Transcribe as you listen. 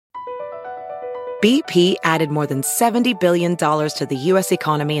BP added more than $70 billion to the U.S.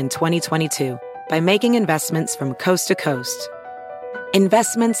 economy in 2022 by making investments from coast to coast.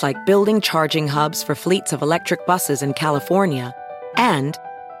 Investments like building charging hubs for fleets of electric buses in California and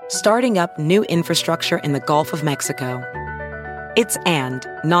starting up new infrastructure in the Gulf of Mexico. It's and,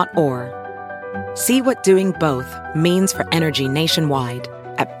 not or. See what doing both means for energy nationwide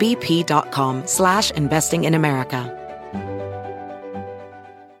at bp.com/investing in America.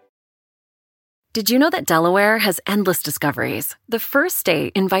 Did you know that Delaware has endless discoveries? The first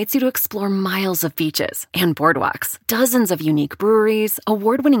state invites you to explore miles of beaches and boardwalks, dozens of unique breweries,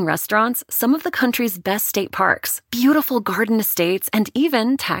 award-winning restaurants, some of the country's best state parks, beautiful garden estates, and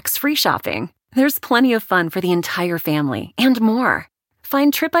even tax-free shopping. There's plenty of fun for the entire family and more.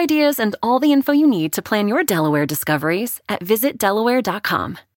 Find trip ideas and all the info you need to plan your Delaware discoveries at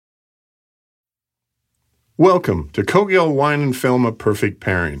visitdelaware.com. Welcome to Cogill Wine and Film, A Perfect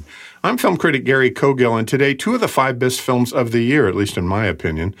Pairing. I'm film critic Gary Cogill, and today, 2 of the 5 best films of the year, at least in my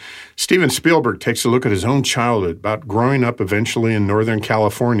opinion. Steven Spielberg takes a look at his own childhood, about growing up eventually in Northern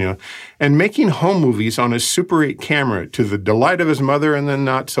California, and making home movies on his Super 8 camera to the delight of his mother and the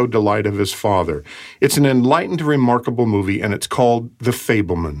not-so-delight of his father. It's an enlightened, remarkable movie, and it's called The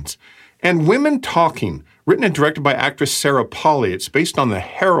Fabelmans. And Women Talking, written and directed by actress Sarah Polley. It's based on the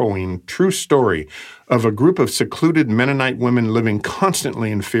harrowing, true story of a group of secluded Mennonite women living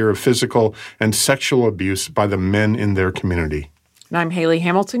constantly in fear of physical and sexual abuse by the men in their community. And I'm Haley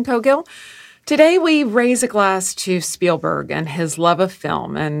Hamilton Cogill. Today we raise a glass to Spielberg and his love of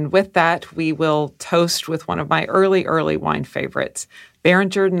film. And with that, we will toast with one of my early wine favorites,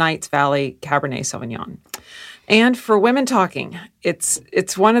 Beringer Knights Valley Cabernet Sauvignon. And for Women Talking,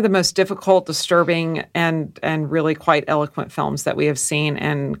 it's one of the most difficult, disturbing, and really quite eloquent films that we have seen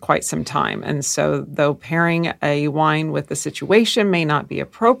in quite some time. And so, though pairing a wine with the situation may not be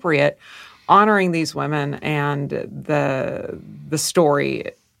appropriate, honoring these women and the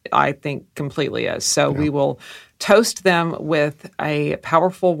story, I think, completely is. So we will toast them with a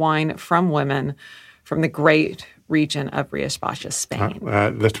powerful wine from women from the great region of Rías Baixas, Spain.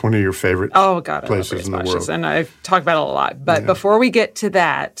 That's one of your favorite places in the world. And I've talked about it a lot. But before we get to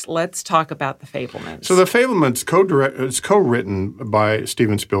that, let's talk about The Fabelmans. So The Fabelmans is co-written by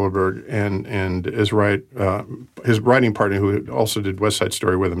Steven Spielberg and his writing partner, who also did West Side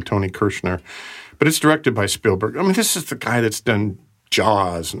Story with him, Tony Kirshner. But it's directed by Spielberg. I mean, this is the guy that's done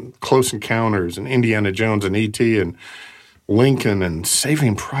Jaws and Close Encounters and Indiana Jones and E.T. and Lincoln and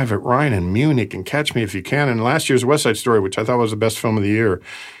Saving Private Ryan and Munich and Catch Me If You Can and last year's West Side Story, which I thought was the best film of the year,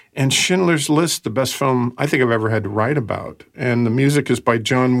 and Schindler's List, the best film I think I've ever had to write about. And the music is by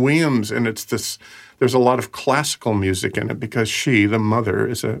John Williams, and there's a lot of classical music in it because she, the mother,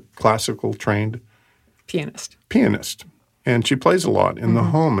 is a classical trained pianist. And she plays a lot in the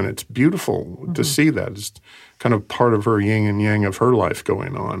home, and it's beautiful to see that. It's kind of part of her yin and yang of her life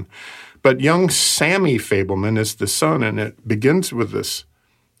going on. But young Sammy Fabelman is the son, and it begins with this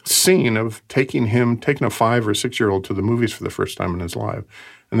scene of taking a 5 or 6-year-old to the movies for the first time in his life.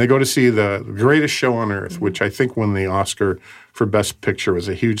 And they go to see the greatest show on earth, which I think won the Oscar for Best Picture. It was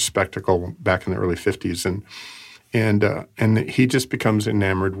a huge spectacle back in the early 50s. And he just becomes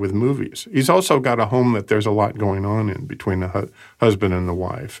enamored with movies. He's also got a home that there's a lot going on in between the husband and the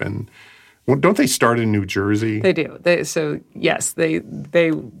wife. And don't they start in New Jersey? They do. They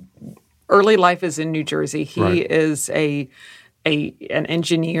early life is in New Jersey. He is an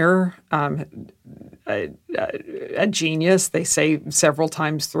engineer, a genius. They say several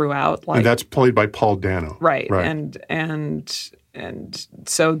times throughout. And that's played by Paul Dano. Right. And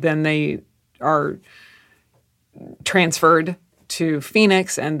so then they are transferred to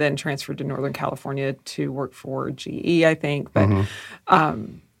Phoenix and then transferred to Northern California to work for GE, I think. But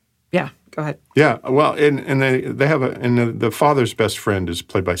go ahead. Yeah, well, and they have the father's best friend is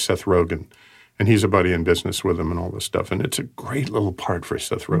played by Seth Rogen, and he's a buddy in business with him and all this stuff. And it's a great little part for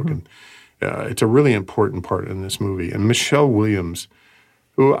Seth Rogen. It's a really important part in this movie. And Michelle Williams,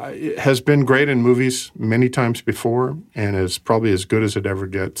 who has been great in movies many times before and is probably as good as it ever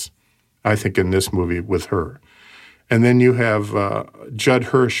gets, I think, in this movie with her. And then you have Judd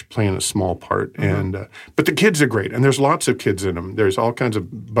Hirsch playing a small part. But the kids are great, and there's lots of kids in them. There's all kinds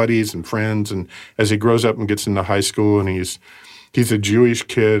of buddies and friends, and as he grows up and gets into high school, and he's a Jewish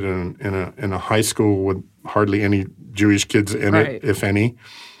kid in a high school with hardly any Jewish kids in it, if any,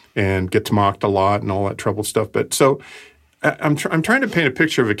 and gets mocked a lot and all that troubled stuff. But so I'm trying to paint a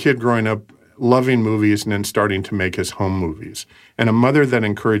picture of a kid growing up loving movies and then starting to make his home movies. And a mother that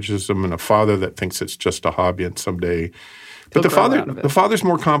encourages him and a father that thinks it's just a hobby and someday. But the father's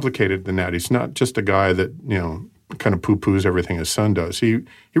more complicated than that. He's not just a guy that, kind of poo-poos everything his son does. He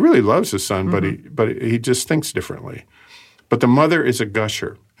really loves his son, but he just thinks differently. But the mother is a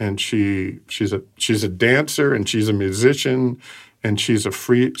gusher, and she's a dancer, and she's a musician, and she's an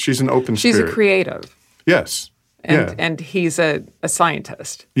open spirit. She's a creative. Yes. And he's a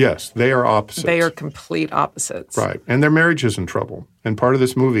scientist. Yes, they are opposites. They are complete opposites. Right. And their marriage is in trouble. And part of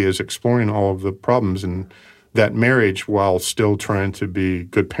this movie is exploring all of the problems in that marriage while still trying to be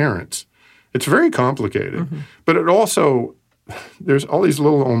good parents. It's very complicated. But it also, there's all these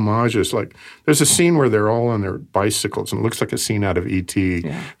little homages. Like there's a scene where they're all on their bicycles, and it looks like a scene out of E.T.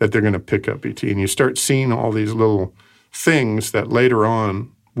 that they're going to pick up E.T. And you start seeing all these little things that later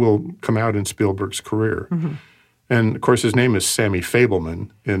on will come out in Spielberg's career. And, of course, his name is Sammy Fabelman,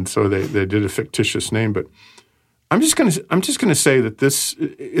 and so they did a fictitious name. But I'm just gonna say that this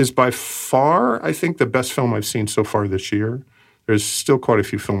is by far, I think, the best film I've seen so far this year. There's still quite a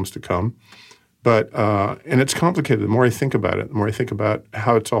few films to come. But and it's complicated. The more I think about it, the more I think about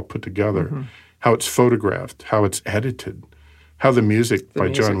how it's all put together, how it's photographed, how it's edited, how the music by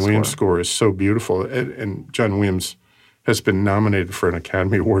John Williams' score is so beautiful. And John Williams has been nominated for an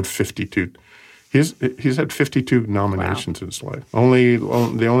Academy Award 52. He's had 52 nominations in his life.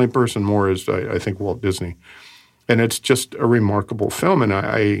 The only person more is I think Walt Disney, and it's just a remarkable film. And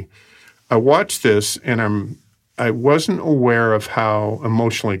I watched this, and I wasn't aware of how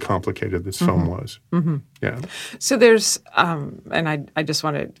emotionally complicated this film was. Yeah. So there's, and I just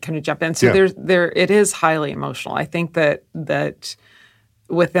want to kind of jump in. So it is highly emotional. I think that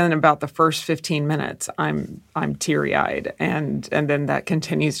within about the first 15 minutes, I'm teary-eyed, and then that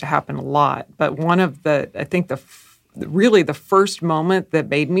continues to happen a lot. But one of I think really the first moment that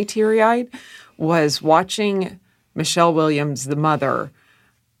made me teary-eyed was watching Michelle Williams, the mother,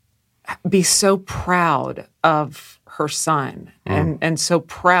 be so proud of her son and so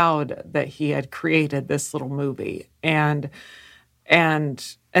proud that he had created this little movie. And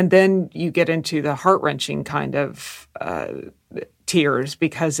then you get into the heart-wrenching kind of tears,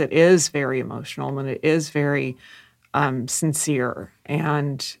 because it is very emotional and it is very sincere,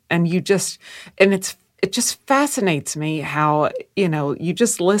 and it just fascinates me how, you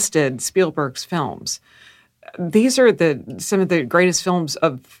just listed Spielberg's films. These are some of the greatest films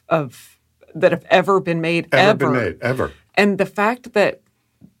of that have ever been made ever. And the fact that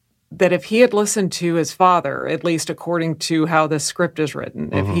if he had listened to his father, at least according to how the script is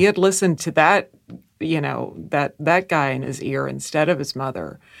written, if he had listened to that, that guy in his ear instead of his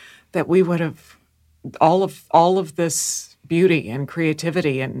mother, that we would have all of this beauty and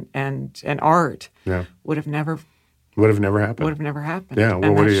creativity and art would have never happened. Yeah.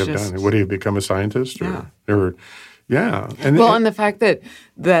 Well, what would he have done? Would he have become a scientist? And the fact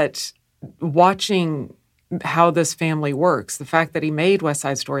that watching how this family works, the fact that he made West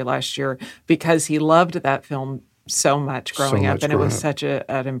Side Story last year because he loved that film so much growing up, and it was such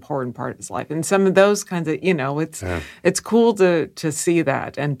an important part of his life. And some of those kinds of, it's cool to see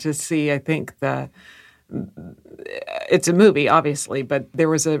that, and to see, I think, it's a movie, obviously, but there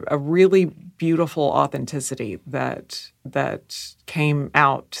was a really beautiful authenticity that came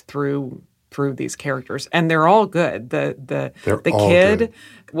out through these characters, and they're all good. The kid, good.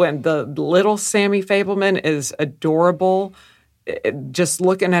 When the little Sammy Fabelman is adorable, just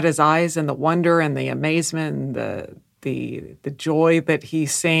looking at his eyes and the wonder and the amazement and the joy that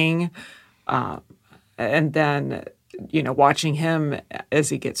he's seeing, and then watching him as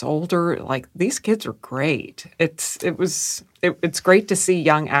he gets older, like, these kids are great. It's great to see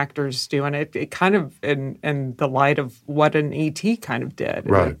young actors doing it. It kind of in the light of what an E.T. kind of did,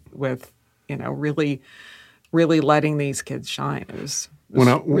 right? With really, really letting these kids shine. It was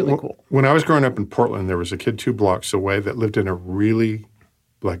really cool. When I was growing up in Portland, there was a kid 2 blocks away that lived in a really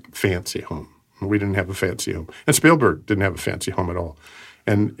fancy home. We didn't have a fancy home, and Spielberg didn't have a fancy home at all.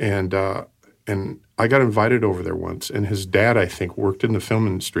 And I got invited over there once, and his dad, I think, worked in the film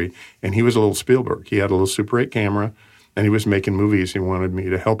industry, and he was a little Spielberg. He had a little Super 8 camera, and he was making movies. He wanted me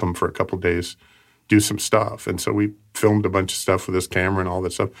to help him for a couple of days do some stuff. And so we filmed a bunch of stuff with his camera and all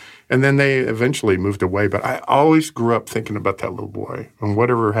that stuff. And then they eventually moved away. But I always grew up thinking about that little boy and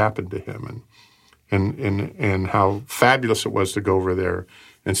whatever happened to him, and how fabulous it was to go over there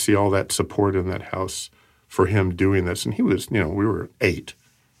and see all that support in that house for him doing this. And he was, we were 8.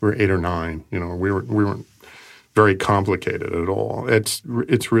 We were 8 or 9. We weren't very complicated at all. It's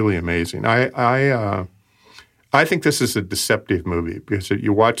really amazing. I think this is a deceptive movie, because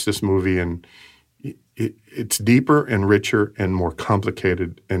you watch this movie and it's deeper and richer and more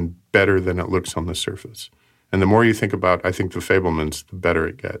complicated and better than it looks on the surface. And the more you think about, I think, the Fabelmans, the better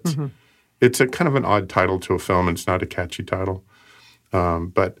it gets. Mm-hmm. It's a kind of an odd title to a film, and it's not a catchy title.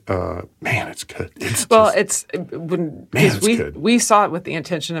 But man, it's good. It's we saw it with the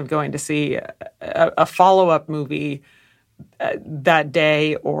intention of going to see a follow-up movie that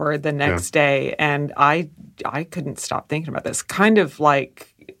day or the next day, and I couldn't stop thinking about this. Kind of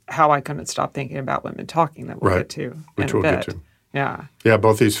like how I couldn't stop thinking about Women Talking that we'll get to which in a we'll bit. get to. Yeah,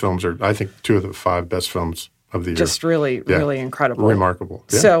 both these films are, I think, 2 of the 5 best films of the year. Just really incredible, remarkable.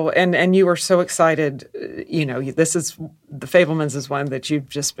 Yeah. So, and you were so excited. This is The Fabelmans is one that you've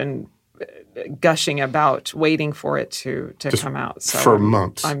just been gushing about, waiting for it to come out. So for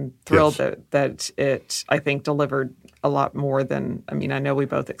months. I'm thrilled that it, I think, delivered a lot more than. I mean, I know we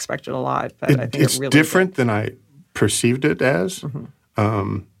both expected a lot, but I think it's it really different than I perceived it as.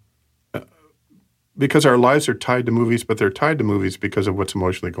 Because our lives are tied to movies, but they're tied to movies because of what's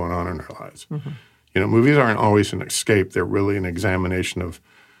emotionally going on in our lives. Movies aren't always an escape. They're really an examination of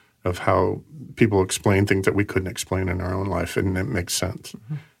how people explain things that we couldn't explain in our own life, and it makes sense.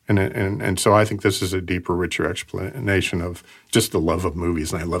 And so I think this is a deeper, richer explanation of just the love of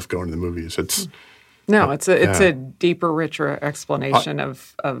movies, and I love going to the movies. It's a deeper, richer explanation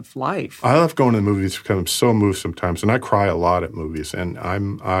of life. I love going to the movies because I'm so moved sometimes, and I cry a lot at movies, and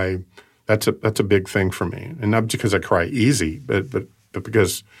that's a big thing for me, and not because I cry easy, but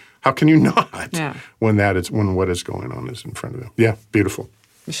because how can you not when what is going on is in front of you? Yeah, beautiful.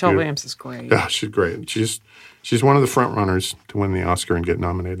 Michelle Williams is great. Yeah, she's great. She's one of the front runners to win the Oscar and get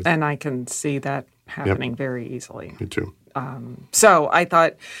nominated. And I can see that happening very easily. Me too. So I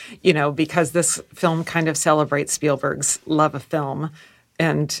thought, because this film kind of celebrates Spielberg's love of film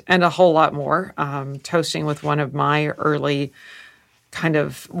and a whole lot more, toasting with one of my early kind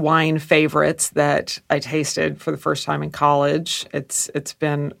of wine favorites that I tasted for the first time in college. It's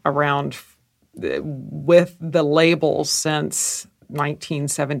been around with the label since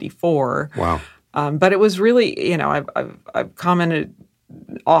 1974. Wow. But it was really, I've commented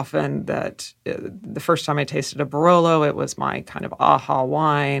often that the first time I tasted a Barolo, it was my kind of aha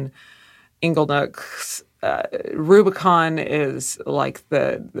wine. Inglenook's Rubicon is like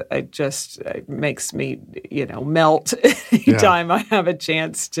it makes me, melt anytime I have a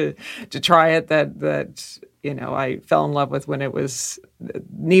chance to try it. That I fell in love with when it was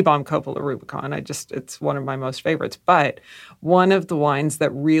Niebaum Coppola Rubicon. It's one of my most favorites. But one of the wines that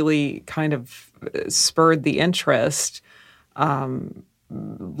really kind of spurred the interest,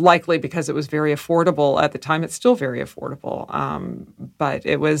 likely because it was very affordable at the time. It's still very affordable, but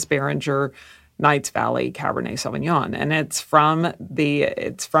it was Beringer Knights Valley Cabernet Sauvignon, and it's from the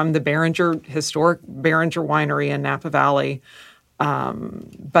historic Beringer Winery in Napa Valley,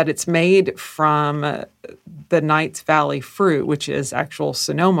 but it's made from the Knights Valley fruit, which is actual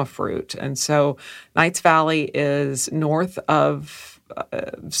Sonoma fruit, and so Knights Valley is north of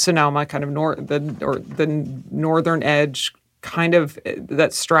Sonoma, kind of the northern edge, kind of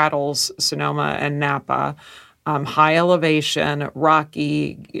that straddles Sonoma and Napa. High elevation,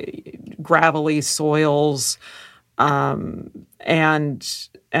 rocky, gravelly soils, and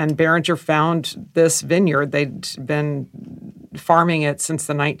Beringer found this vineyard. They'd been farming it since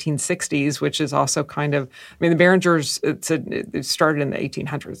the 1960s, which is also kind of, the Beringers, it started in the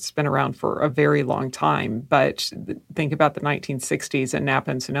 1800s. It's been around for a very long time, but think about the 1960s in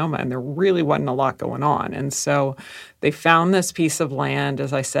Napa and Sonoma, and there really wasn't a lot going on. And so they found this piece of land.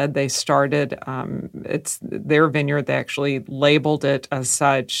 As I said, they started, it's their vineyard. They actually labeled it as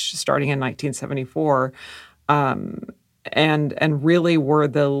such starting in 1974. And really were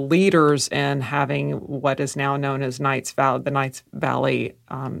the leaders in having what is now known as the Knights Valley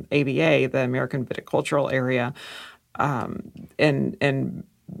AVA, the American Viticultural Area, and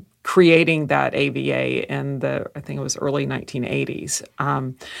creating that AVA in I think it was early 1980s.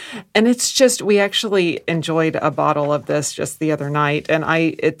 And it's just, we actually enjoyed a bottle of this just the other night, and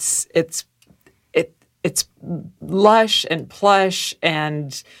it's lush and plush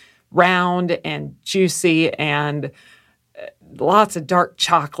and round and juicy and lots of dark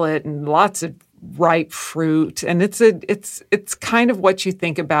chocolate and lots of ripe fruit, and it's kind of what you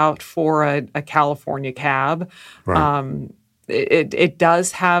think about for a California cab. Right. It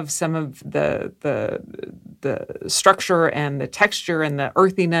does have some of the structure and the texture and the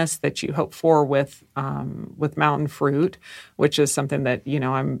earthiness that you hope for with mountain fruit, which is something that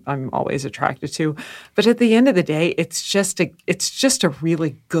I'm always attracted to. But at the end of the day, it's just a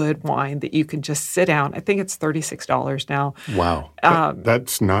really good wine that you can just sit down. I think it's $36 now. Wow,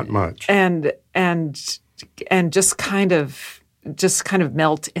 that's not much. And just kind of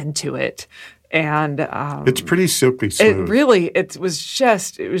melt into it. And it's pretty silky smooth. It was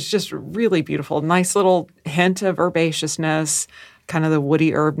just really beautiful. Nice little hint of herbaceousness, kind of the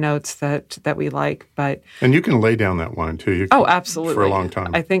woody herb notes that we like. And you can lay down that wine too. You can, absolutely, for a long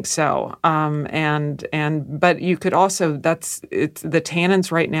time. I think so. But you could also the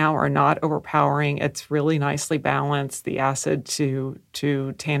tannins right now are not overpowering. It's really nicely balanced. The acid to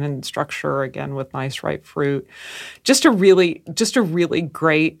tannin structure again with nice ripe fruit. Just a really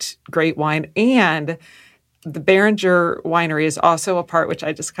great wine. And the Beringer Winery is also a part, which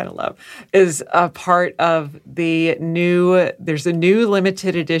I just kind of love, is a part of there's a new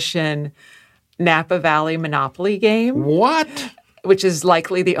limited edition Napa Valley Monopoly game. What? Which is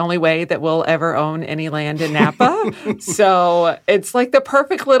likely the only way that we'll ever own any land in Napa. So it's like the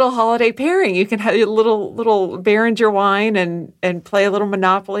perfect little holiday pairing. You can have a little Beringer wine and play a little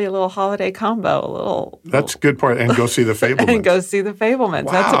Monopoly, a little holiday combo. That's a good part. And go see the Fablemans. And go see the Fablemans.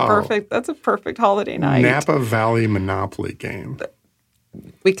 Wow. That's a perfect holiday night. Napa Valley Monopoly game.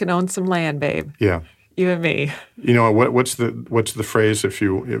 We can own some land, babe. Yeah. You and me. You know what's the phrase if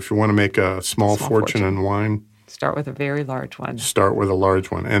you want to make a small fortune in wine? Start with a very large one. Start with a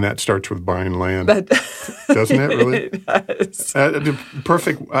large one, and that starts with buying land, doesn't it? Really, it does.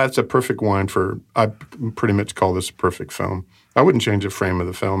 That's a perfect wine for. I pretty much call this a perfect film. I wouldn't change the frame of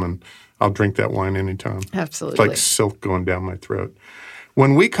the film, and I'll drink that wine anytime. Absolutely, it's like silk going down my throat.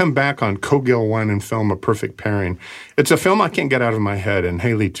 When we come back on Cogill Wine and Film, A Perfect Pairing, it's a film I can't get out of my head, and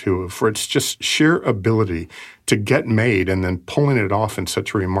Haley too, for its just sheer ability to get made and then pulling it off in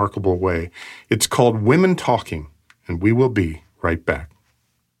such a remarkable way. It's called Women Talking, and we will be right back.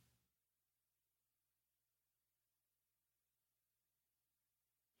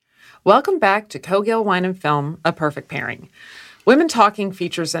 Welcome back to Cogill Wine and Film, A Perfect Pairing. Women Talking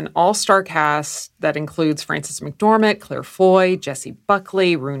features an all-star cast that includes Frances McDormand, Claire Foy, Jessie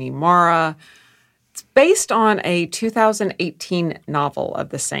Buckley, Rooney Mara. It's based on a 2018 novel of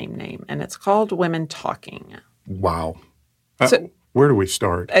the same name, and it's called Women Talking. Wow. Where do we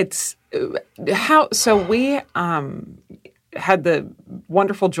start? We had the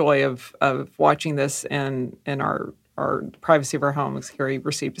wonderful joy of watching this in our privacy of our homes. Harry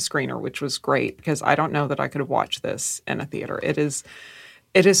received a screener, which was great because I don't know that I could have watched this in a theater. It is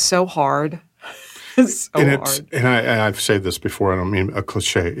so hard. It's so hard. And I've said this before, I don't mean a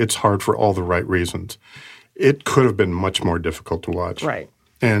cliche. It's hard for all the right reasons. It could have been much more difficult to watch. Right.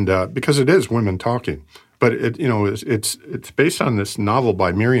 And because it is women talking. But it's based on this novel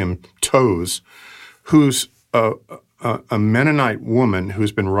by Miriam Toews, who's a Mennonite woman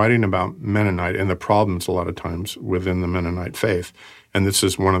who's been writing about Mennonite and the problems a lot of times within the Mennonite faith. And this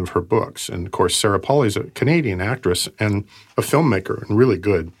is one of her books. And, of course, Sarah Polley's a Canadian actress and a filmmaker and really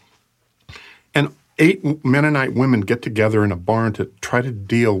good. And 8 Mennonite women get together in a barn to try to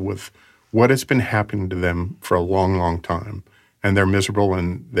deal with what has been happening to them for a long, long time. And they're miserable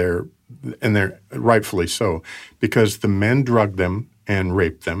and they're rightfully so because the men drug them and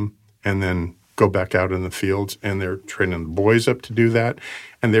rape them and then go back out in the fields, and they're training the boys up to do that.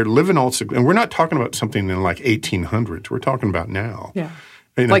 And they're living and we're not talking about something in like 1800s. We're talking about now. Yeah.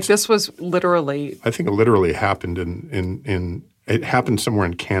 Like this was literally. I think it literally happened it happened somewhere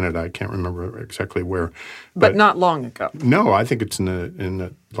in Canada. I can't remember exactly where. But not long ago. No, I think it's in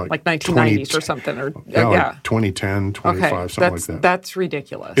the like 1990s or something. Like 2010, 25, something like that. That's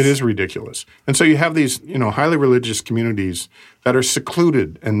ridiculous. It is ridiculous. And so you have these, highly religious communities that are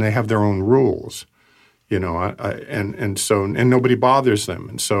secluded and they have their own rules, and nobody bothers them.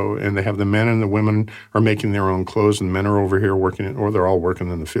 And they have the men and the women are making their own clothes and the men are over here working, or they're all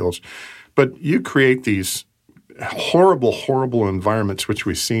working in the fields. But you create these horrible, horrible environments, which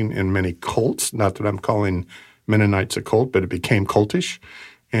we've seen in many cults. Not that I'm calling Mennonites a cult, but it became cultish,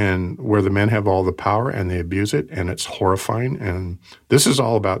 and where the men have all the power and they abuse it, and it's horrifying. And this is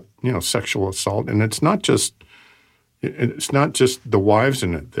all about sexual assault, and it's not just the wives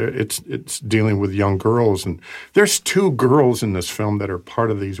in it. It's dealing with young girls, and there's 2 girls in this film that are part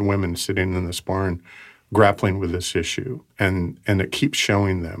of these women sitting in this barn, grappling with this issue, and it keeps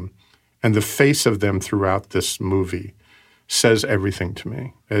showing them. And the face of them throughout this movie says everything to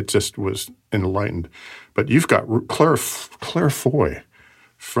me. It just was enlightened. But you've got Claire Foy,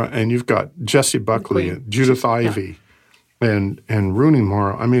 and you've got Jessie Buckley, and Judith Ivey, and Rooney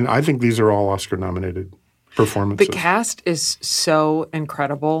Mara. I mean, I think these are all Oscar-nominated performances. The cast is so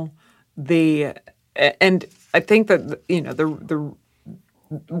incredible. And I think that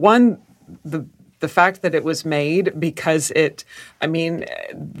the fact that it was made because the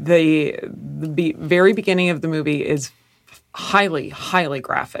very beginning of the movie is highly, highly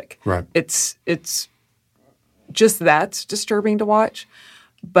graphic. Right. It's just that's disturbing to watch.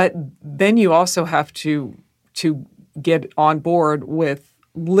 But then you also have to get on board with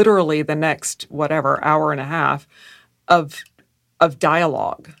literally the next hour and a half of of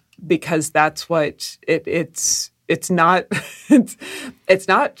dialogue, because that's what it's not it's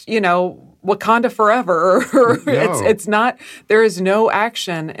not, Wakanda forever. No. It's not. There is no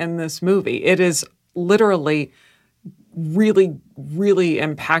action in this movie. It is literally really, really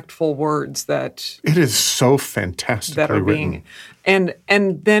impactful words that It is so fantastically that are written. being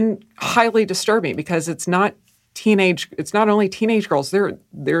and then highly disturbing, because it's not only teenage girls.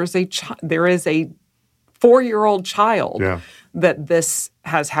 There is a 4-year-old child Yeah. that this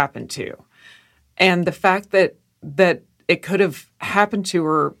has happened to, and the fact that it could have happened to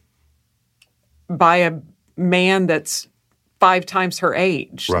her by a man that's 5 times her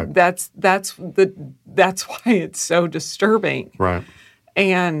age. Right. That's why it's so disturbing. Right.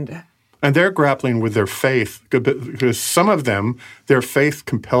 And they're grappling with their faith, because some of them, their faith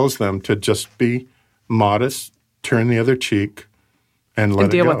compels them to just be modest, turn the other cheek, and let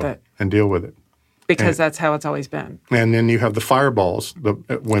deal it go. with it. And deal with it. because that's how it's always been. And then you have the fireballs, the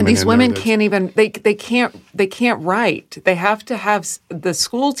women. And these in women there can't even they can't write. They have to have the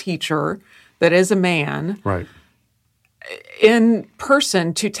school teacher that is a man right. in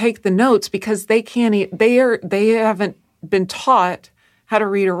person to take the notes, because they haven't been taught how to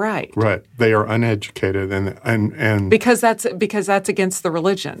read or write. Right. They are uneducated and because that's against the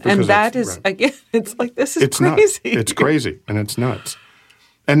religion. And that is right. again, it's like this is it's crazy. nuts. It's crazy and it's nuts.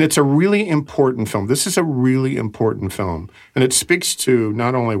 And it's a really important film. This is a really important film. And it speaks to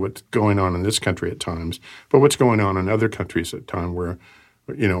not only what's going on in this country at times, but what's going on in other countries at times where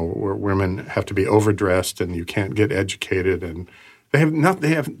women have to be overdressed and you can't get educated, and they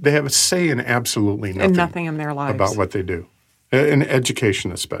have a say in absolutely nothing. And nothing in their lives. About what they do. In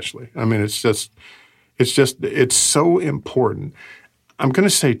education especially. I mean, it's so important. I'm going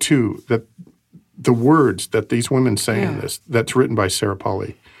to say too that the words that these women say in this, that's written by Sarah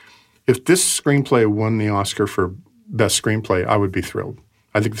Polley. If this screenplay won the Oscar for Best Screenplay, I would be thrilled.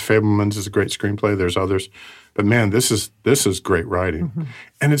 I think The Fabelmans is a great screenplay. There's others. But man, this is great writing. Mm-hmm.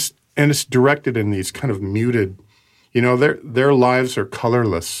 And it's directed in these kind of muted, their lives are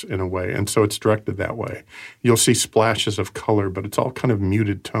colorless in a way, and so it's directed that way. You'll see splashes of color, but it's all kind of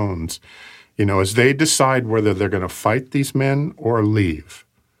muted tones, as they decide whether they're going to fight these men or leave.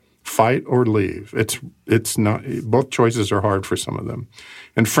 Fight or leave. It's not. Both choices are hard for some of them.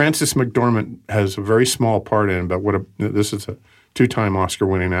 And Frances McDormand has a very small part in it, but this is a 2-time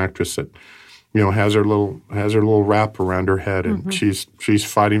Oscar-winning actress that, has her little wrap around her head, and she's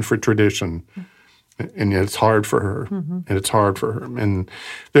fighting for tradition, and it's hard for her, and it's hard for her. And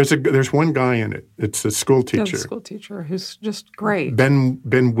there's one guy in it. It's a school teacher. Yeah, the school teacher who's just great. Ben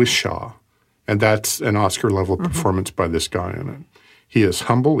Whishaw, and that's an Oscar-level performance by this guy in it. He is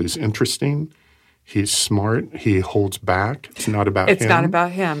humble. He's interesting. He's smart. He holds back. It's not about him. It's not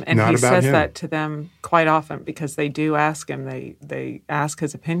about him. And not he says him. that to them quite often, because they do ask him. They ask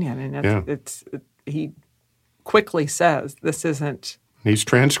his opinion. And he quickly says, this isn't... He's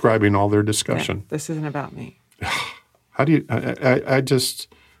transcribing all their discussion. Yeah, this isn't about me. How do you... I just...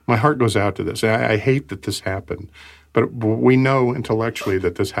 My heart goes out to this. I hate that this happened. But we know intellectually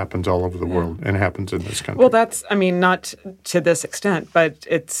that this happens all over the world and happens in this country. Well, that's, not to this extent, but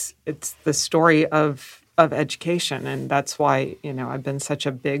it's the story of education. And that's why, I've been such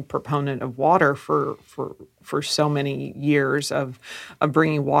a big proponent of water for so many years of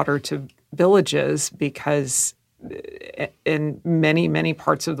bringing water to villages, because in many, many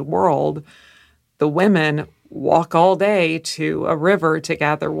parts of the world, the women walk all day to a river to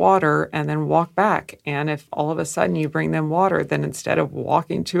gather water and then walk back. And if all of a sudden you bring them water, then instead of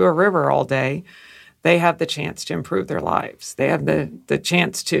walking to a river all day, they have the chance to improve their lives. They have the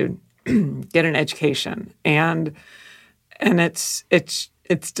chance to get an education. And it's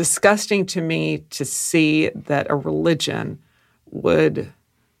disgusting to me to see that a religion would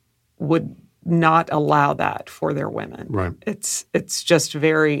not allow that for their women. Right. It's just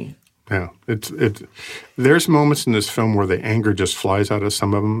very... Yeah, there's moments in this film where the anger just flies out of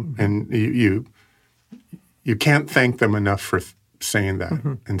some of them, and you can't thank them enough for saying that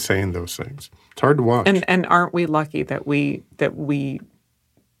and saying those things. It's hard to watch. And aren't we lucky that we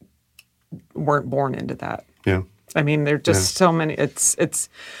weren't born into that? Yeah. There are just so many. It's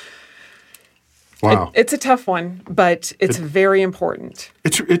wow. It's a tough one, but it's very important.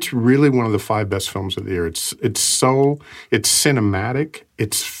 It's really one of the 5 best films of the year. It's cinematic.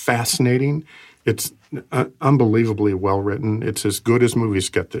 It's fascinating. It's unbelievably well written. It's as good as movies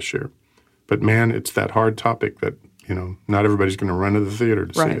get this year. But man, it's that hard topic that not everybody's going to run to the theater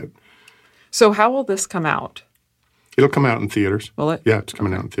to see it. So how will this come out? It'll come out in theaters. Will it? Yeah, it's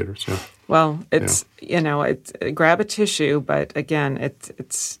coming out in theaters. Yeah. Well, it's it's grab a tissue, but again,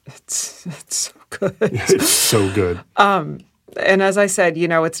 it's so good. It's so good. And as I said,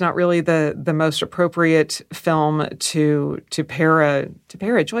 it's not really the most appropriate film to pair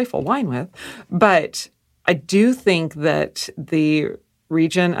a joyful wine with, but I do think that the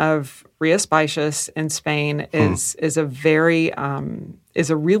region of Rías Baixas in Spain is a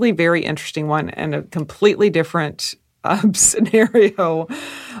really very interesting one and a completely different scenario,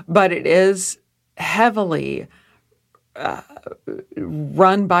 but it is heavily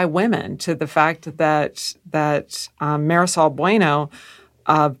run by women, to the fact that Marisol Bueno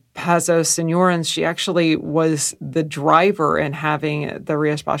of Pasos Señorens, she actually was the driver in having the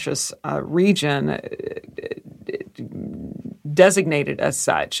Rías Baixas region designated as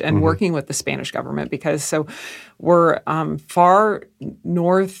such, and working with the Spanish government, because we're far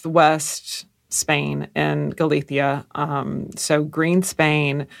northwest Spain and Galicia, so green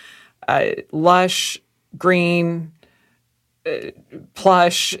Spain, lush, green,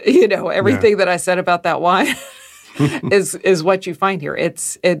 plush, everything that I said about that wine is what you find here.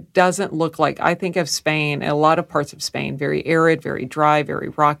 It doesn't look like, I think of Spain, a lot of parts of Spain, very arid, very dry, very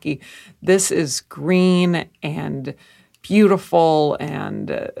rocky. This is green and beautiful,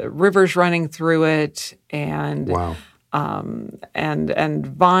 and rivers running through it, and wow. And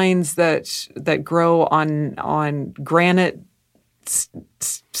vines that grow on granite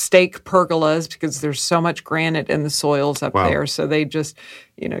stake pergolas, because there's so much granite in the soils up there. So they just,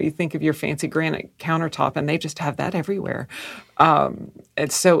 you think of your fancy granite countertop, and they just have that everywhere. And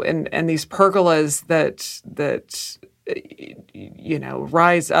these pergolas that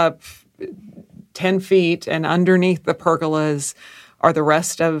rise up 10 feet, and underneath the pergolas are the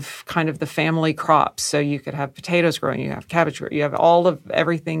rest of kind of the family crops. So you could have potatoes growing, you have cabbage growing, you have all of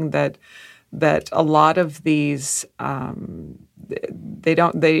everything that a lot of these they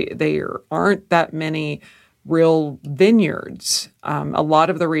aren't that many real vineyards. A lot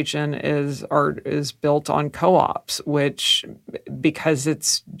of the region is built on co-ops, which, because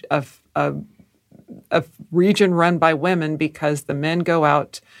it's a region run by women, because the men go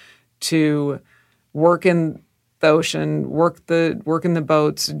out to work in the ocean, work in the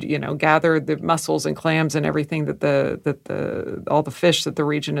boats, gather the mussels and clams and everything that all the fish that the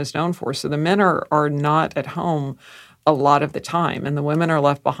region is known for. So the men are not at home a lot of the time, and the women are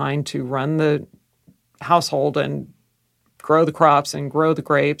left behind to run the household and grow the crops and grow the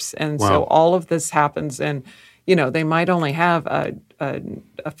grapes. And so all of this happens, and they might only have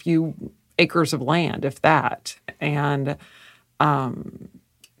a few acres of land, if that, and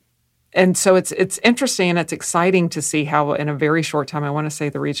so it's interesting, and it's exciting to see how in a very short time, I want to say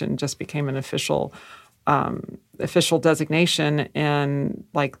the region just became an official designation in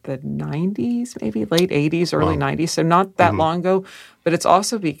like the 90s, maybe late 80s, early 90s. So not that long ago, but it's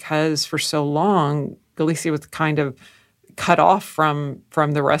also because for so long, Galicia was kind of cut off from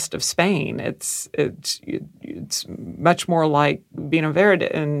the rest of Spain. It's much more like Vinho Verde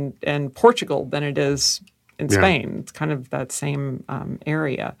in Portugal than it is in Spain. It's kind of that same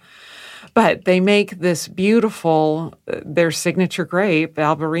area. But they make this beautiful, their signature grape,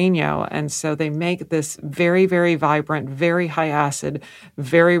 Albarino, and so they make this very, very vibrant, very high acid,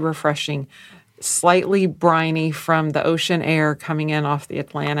 very refreshing, slightly briny from the ocean air coming in off the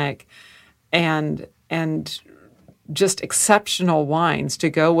Atlantic, and just exceptional wines to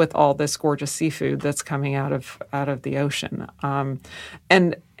go with all this gorgeous seafood that's coming out of the ocean,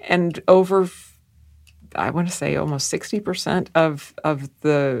 and over, I want to say almost 60% of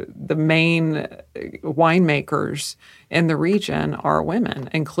the main winemakers in the region are women,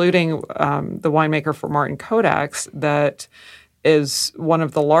 including the winemaker for Martin Kodak's, that is one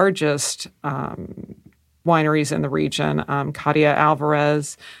of the largest wineries in the region, Katia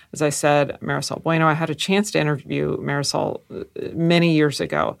Alvarez. As I said, Marisol Bueno. I had a chance to interview Marisol many years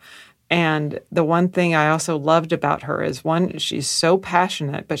ago. And the one thing I also loved about her is, one, she's so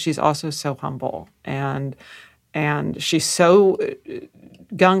passionate, but she's also so humble. And she's so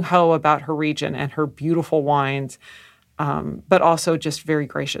gung-ho about her region and her beautiful wines, but also just very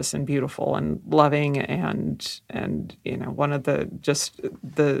gracious and beautiful and loving, and one of the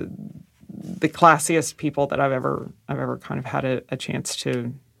classiest people that I've ever kind of had a chance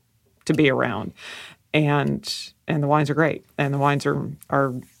to be around. And the wines are great. And the wines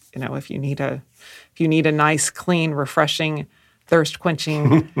are if you need a nice, clean, refreshing,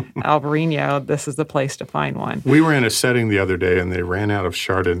 thirst-quenching Albarino, this is the place to find one. We were in a setting the other day, and they ran out of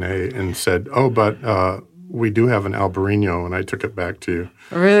Chardonnay and said, "Oh, but we do have an Albarino," and I took it back to you.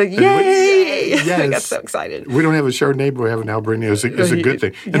 Really? Yay! Yes. I got so excited. We don't have a Chardonnay, but we have an Albarino. It's a good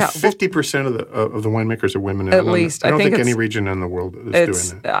thing. And 50% of the winemakers are women. At least. I don't think any region in the world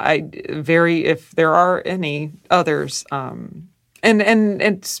is doing that. If there are any others, and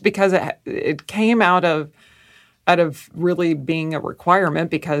it's because it came out of out of really being a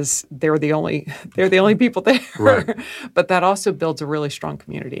requirement because they're the only people there. Right. But that also builds a really strong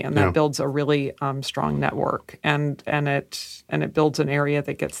community, and that builds a really strong network, and it builds an area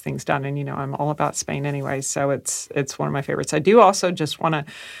that gets things done. And I'm all about Spain anyway, so it's one of my favorites. I do also just want to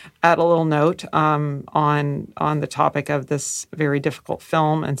add a little note on the topic of this very difficult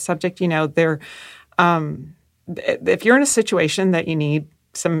film and subject. If you're in a situation that you need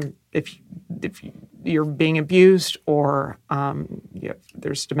if you're being abused or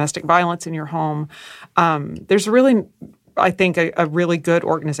there's domestic violence in your home, there's really, I think, a really good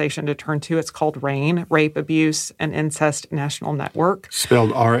organization to turn to. It's called RAINN, Rape, Abuse, and Incest National Network.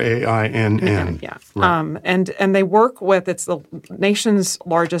 Spelled RAINN. Yeah. Right. And they work with, it's the nation's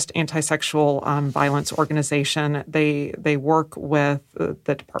largest anti-sexual violence organization. They work with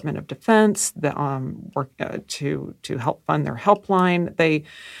the Department of Defense work to help fund their helpline. They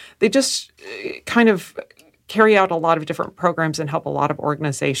just kind of carry out a lot of different programs and help a lot of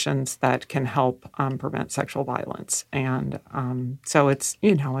organizations that can help prevent sexual violence. And so it's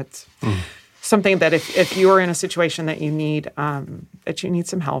something that if you are in a situation that you need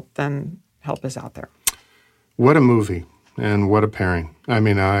some help, then help is out there. What a movie and what a pairing. I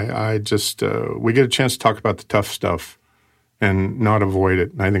mean, I just we get a chance to talk about the tough stuff and not avoid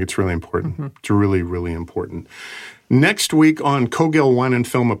it. And I think it's really important. Mm-hmm. It's really, really important. Next week on Cogill Wine and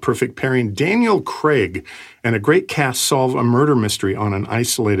Film, A Perfect Pairing, Daniel Craig and a great cast solve a murder mystery on an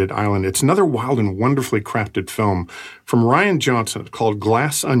isolated island. It's another wild and wonderfully crafted film from Rian Johnson called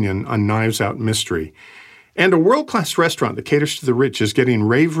Glass Onion, a Knives Out mystery. And a world-class restaurant that caters to the rich is getting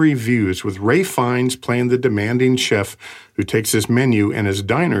rave reviews, with Ralph Fiennes playing the demanding chef who takes his menu and his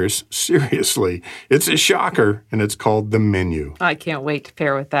diners seriously. It's a shocker, and it's called The Menu. I can't wait to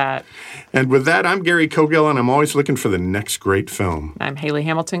pair with that. And with that, I'm Gary Cogill, and I'm always looking for the next great film. I'm Haley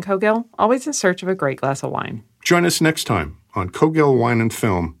Hamilton Cogill, always in search of a great glass of wine. Join us next time on Cogill Wine and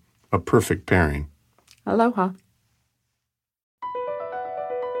Film, A Perfect Pairing. Aloha.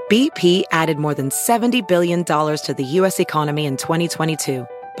 BP added more than $70 billion to the U.S. economy in 2022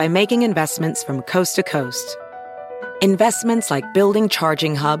 by making investments from coast to coast. Investments like building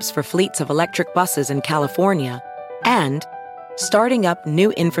charging hubs for fleets of electric buses in California and starting up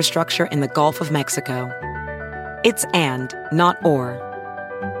new infrastructure in the Gulf of Mexico. It's and, not or.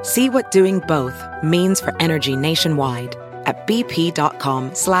 See what doing both means for energy nationwide at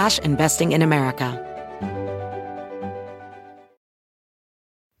bp.com/investing in America.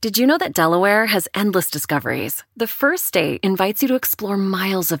 Did you know that Delaware has endless discoveries? The first state invites you to explore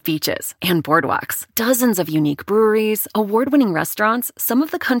miles of beaches and boardwalks, dozens of unique breweries, award-winning restaurants, some of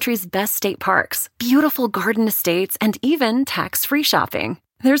the country's best state parks, beautiful garden estates, and even tax-free shopping.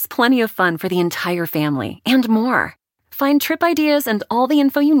 There's plenty of fun for the entire family and more. Find trip ideas and all the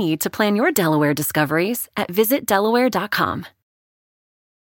info you need to plan your Delaware discoveries at visitdelaware.com.